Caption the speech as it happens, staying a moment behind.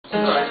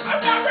Alright.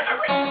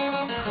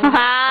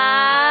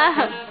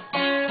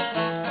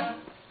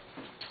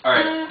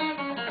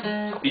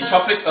 The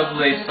topic of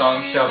today's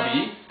song shall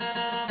be...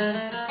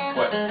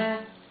 What?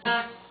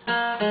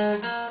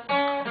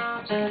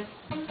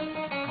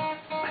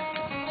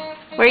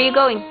 Where are you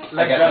going?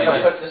 I got an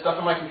idea. Put this stuff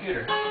on my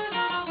computer. So I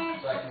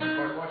can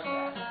record and watch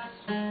that.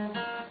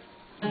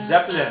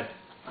 Zeppelin.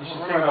 You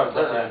should sing about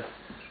Zeppelin.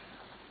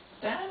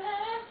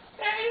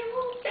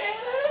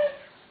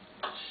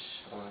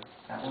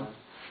 That one?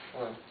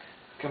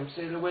 Come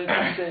sail away,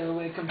 come sail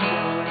away, come sail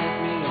away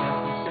with me, and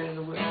come sail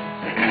away.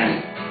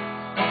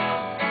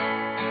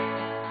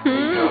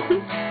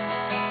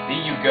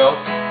 There you go.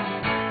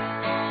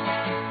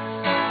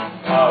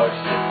 Oh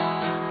shit.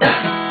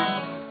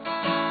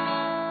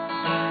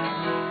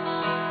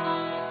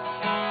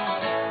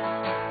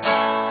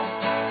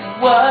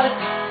 What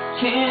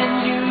can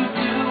you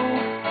do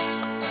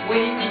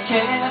when you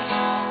can't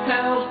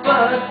help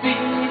but be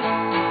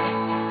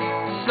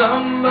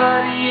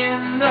somebody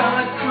in the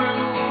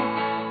crew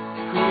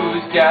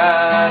who's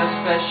got a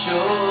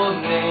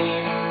special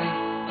name?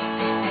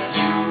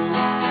 You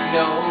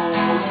know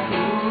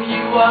who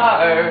you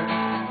are.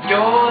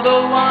 You're the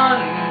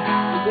one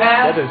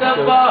at the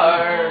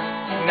bar,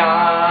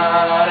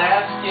 not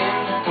asking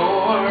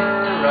for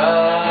a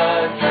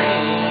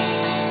drink.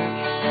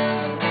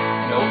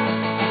 Nope.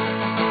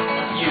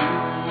 You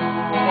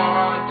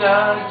want a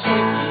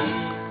Twinkie.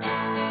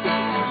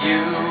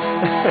 You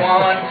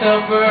want a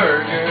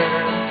burger.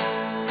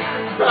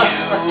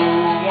 You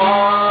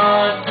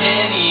want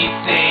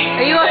anything.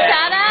 Are you a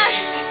fat ass?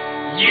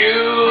 makes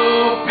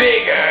you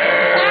bigger.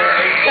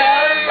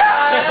 'Cause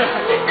I'm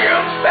the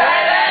group's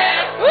fat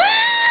ass. Woo!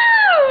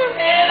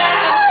 And I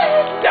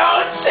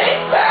don't think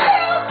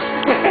fast.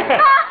 'Cause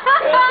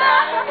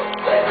I'm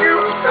the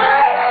group's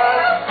fat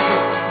ass.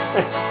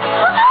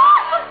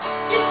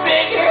 Get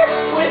bigger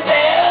with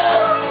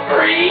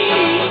every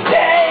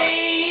day.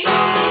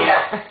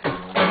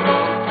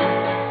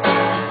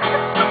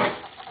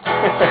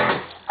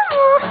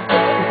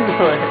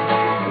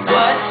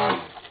 What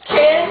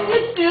can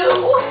you do?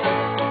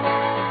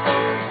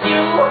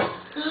 You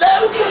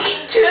love me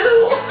too.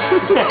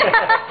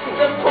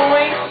 The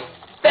point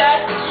that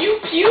you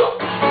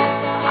puke.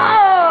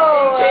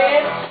 Oh!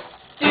 Can't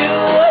do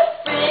a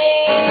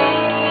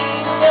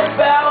thing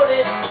about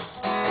it.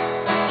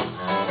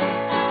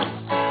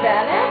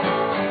 Badass?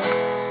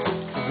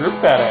 Group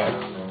badass.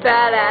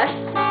 Badass.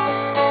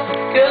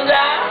 'Cause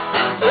I'm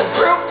a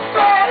group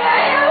fat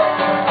ass.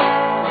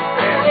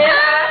 And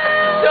I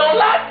don't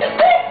like to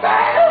think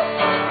fast.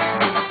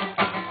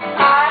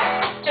 I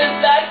just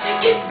like to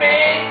get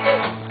big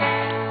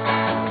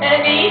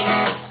and eat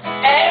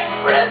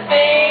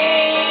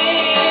everything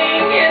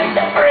in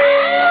the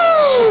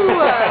fridge.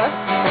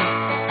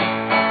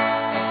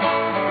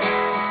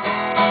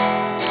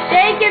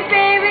 Shake it,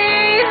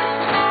 baby!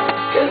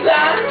 'Cause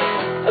I'm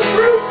a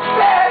group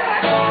fat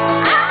ass.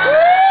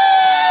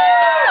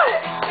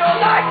 Don't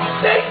like to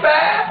think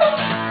fast.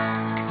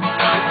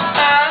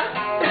 I'm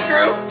a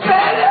group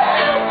fat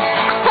ass.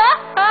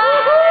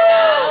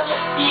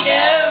 Eat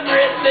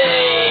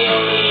everything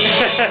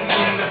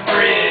in the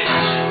fridge.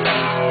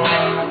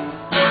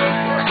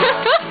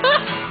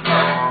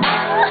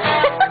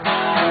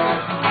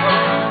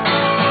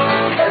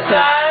 'Cause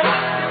I'm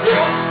a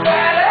group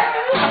fat ass.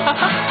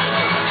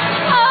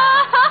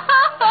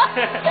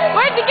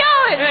 Where's he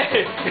going?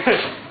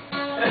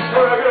 That's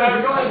where I'm gonna have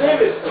to go on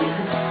David.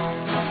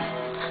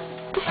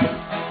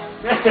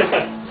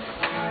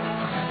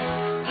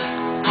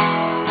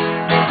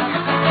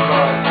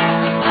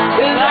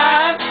 And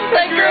I'm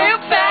The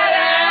group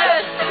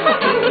badass!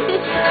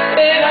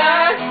 And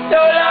I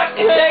don't like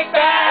to take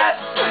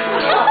baths.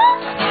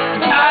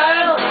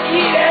 I'll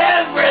eat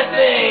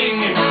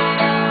everything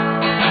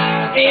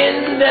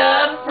in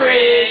the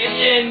fridge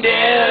and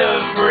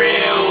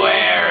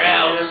everywhere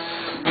else.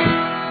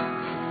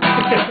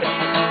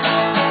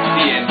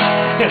 The end.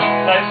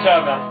 Nice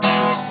job, man.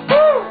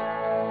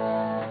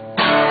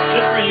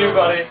 Just for you,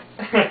 buddy.